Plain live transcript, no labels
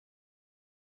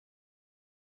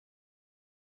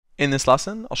In this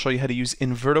lesson, I'll show you how to use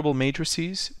invertible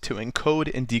matrices to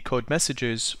encode and decode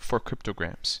messages for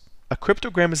cryptograms. A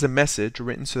cryptogram is a message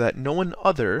written so that no one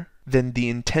other than the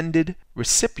intended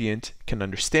recipient can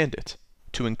understand it.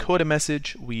 To encode a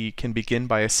message, we can begin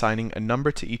by assigning a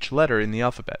number to each letter in the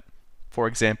alphabet. For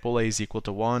example, A is equal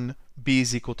to 1, B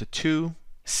is equal to 2,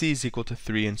 C is equal to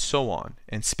 3, and so on,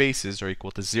 and spaces are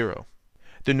equal to 0.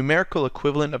 The numerical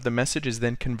equivalent of the message is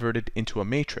then converted into a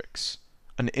matrix.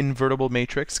 An invertible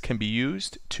matrix can be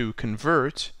used to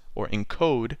convert or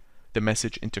encode the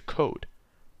message into code.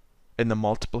 And the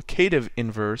multiplicative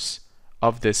inverse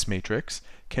of this matrix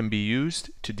can be used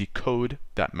to decode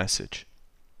that message.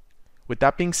 With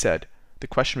that being said, the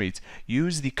question reads,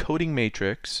 use the coding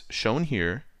matrix shown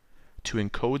here to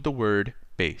encode the word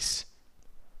base.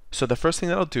 So the first thing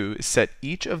that I'll do is set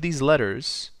each of these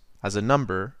letters as a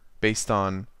number based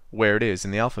on where it is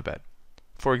in the alphabet.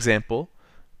 For example,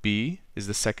 B is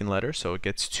the second letter, so it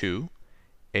gets 2.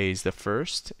 A is the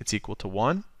first, it's equal to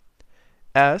 1.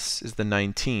 S is the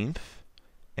 19th,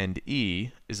 and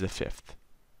E is the 5th.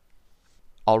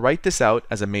 I'll write this out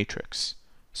as a matrix.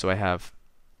 So I have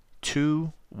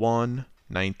 2, 1,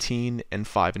 19, and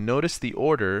 5. And notice the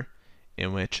order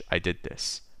in which I did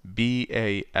this. B,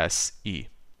 A, S, E.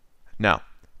 Now,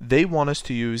 they want us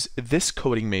to use this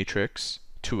coding matrix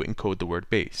to encode the word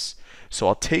base. So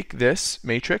I'll take this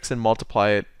matrix and multiply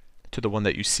it to the one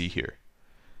that you see here,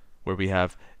 where we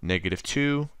have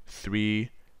 -2, 3,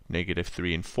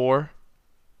 -3, and 4.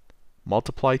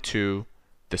 Multiply to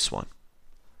this one.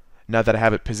 Now that I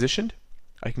have it positioned,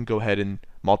 I can go ahead and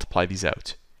multiply these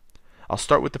out. I'll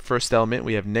start with the first element.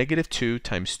 We have -2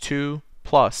 times 2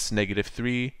 plus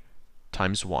 -3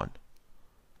 times 1.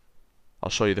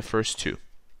 I'll show you the first two.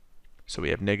 So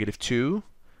we have -2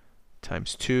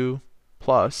 times 2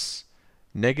 plus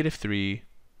 -3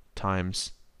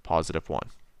 times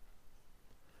 +1.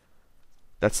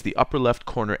 That's the upper left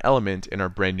corner element in our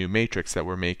brand new matrix that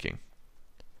we're making.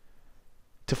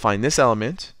 To find this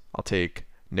element, I'll take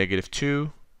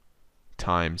 -2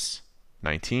 times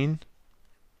 19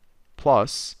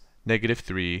 plus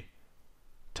 -3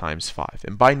 times 5.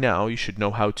 And by now, you should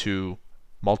know how to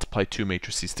multiply two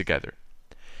matrices together.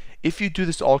 If you do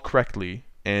this all correctly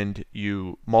and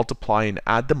you multiply and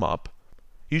add them up,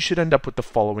 you should end up with the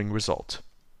following result.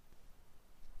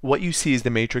 What you see is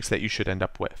the matrix that you should end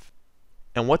up with.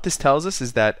 And what this tells us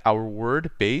is that our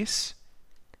word base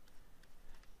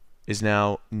is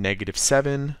now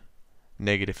 -7,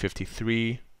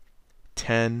 -53,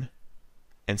 10,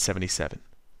 and 77.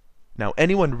 Now,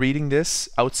 anyone reading this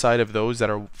outside of those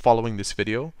that are following this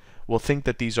video will think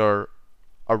that these are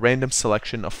a random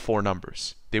selection of 4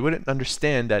 numbers. They wouldn't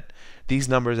understand that these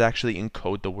numbers actually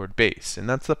encode the word base, and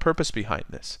that's the purpose behind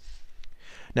this.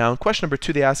 Now, in question number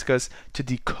 2, they ask us to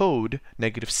decode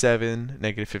 -7,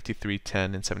 -53,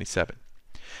 10, and 77.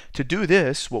 To do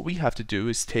this, what we have to do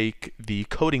is take the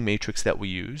coding matrix that we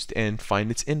used and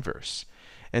find its inverse.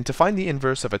 And to find the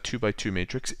inverse of a 2 by 2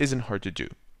 matrix isn't hard to do.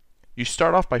 You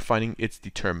start off by finding its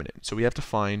determinant. So we have to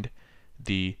find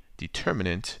the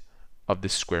determinant of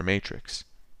this square matrix.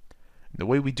 The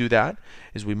way we do that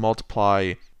is we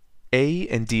multiply A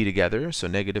and D together, so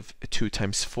 -2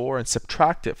 times 4, and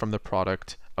subtract it from the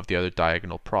product of the other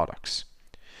diagonal products.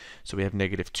 So we have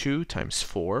 -2 times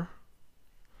 4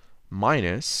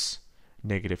 minus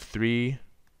 -3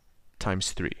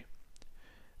 times 3.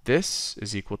 This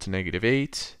is equal to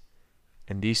 -8,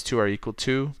 and these two are equal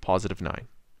to +9.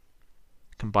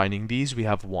 Combining these, we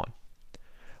have 1.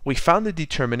 We found the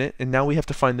determinant, and now we have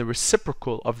to find the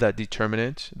reciprocal of that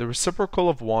determinant. The reciprocal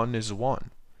of 1 is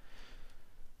 1.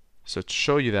 So to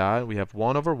show you that, we have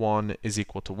 1 over 1 is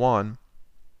equal to 1.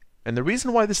 And the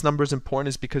reason why this number is important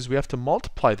is because we have to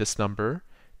multiply this number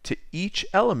to each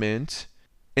element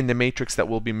in the matrix that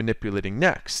we'll be manipulating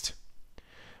next.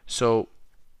 So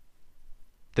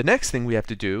the next thing we have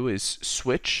to do is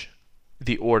switch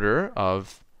the order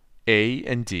of A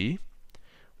and D.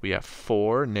 We have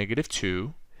 4,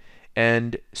 -2,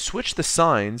 and switch the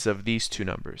signs of these two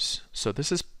numbers. So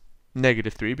this is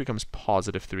 -3 becomes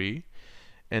 +3,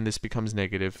 and this becomes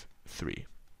 -3.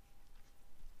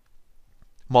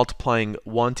 Multiplying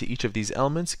 1 to each of these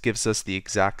elements gives us the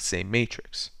exact same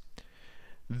matrix.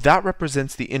 That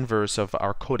represents the inverse of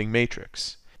our coding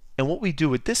matrix. And what we do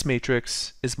with this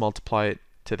matrix is multiply it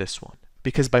to this one.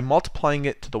 Because by multiplying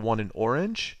it to the one in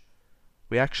orange,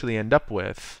 we actually end up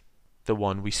with the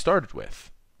one we started with.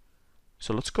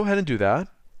 So let's go ahead and do that.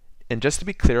 And just to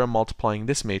be clear, I'm multiplying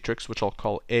this matrix, which I'll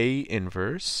call A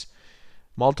inverse,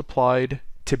 multiplied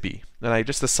to B. And I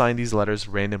just assign these letters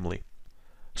randomly.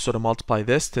 So to multiply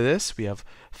this to this, we have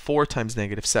 4 times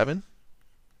 -7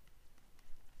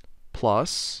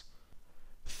 plus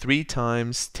 3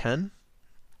 times 10.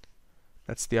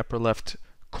 That's the upper left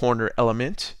corner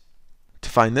element. To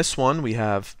find this one, we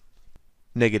have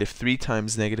 -3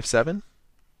 times -7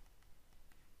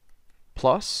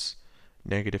 plus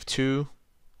 -2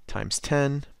 times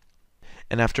 10.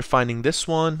 And after finding this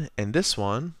one and this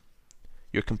one,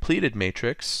 your completed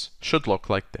matrix should look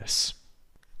like this: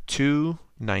 2,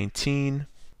 19,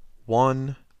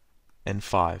 1, and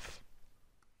 5,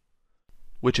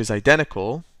 which is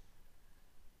identical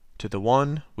to the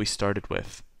one we started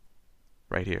with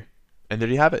right here. And there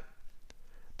you have it.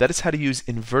 That is how to use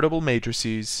invertible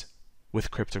matrices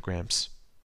with cryptograms.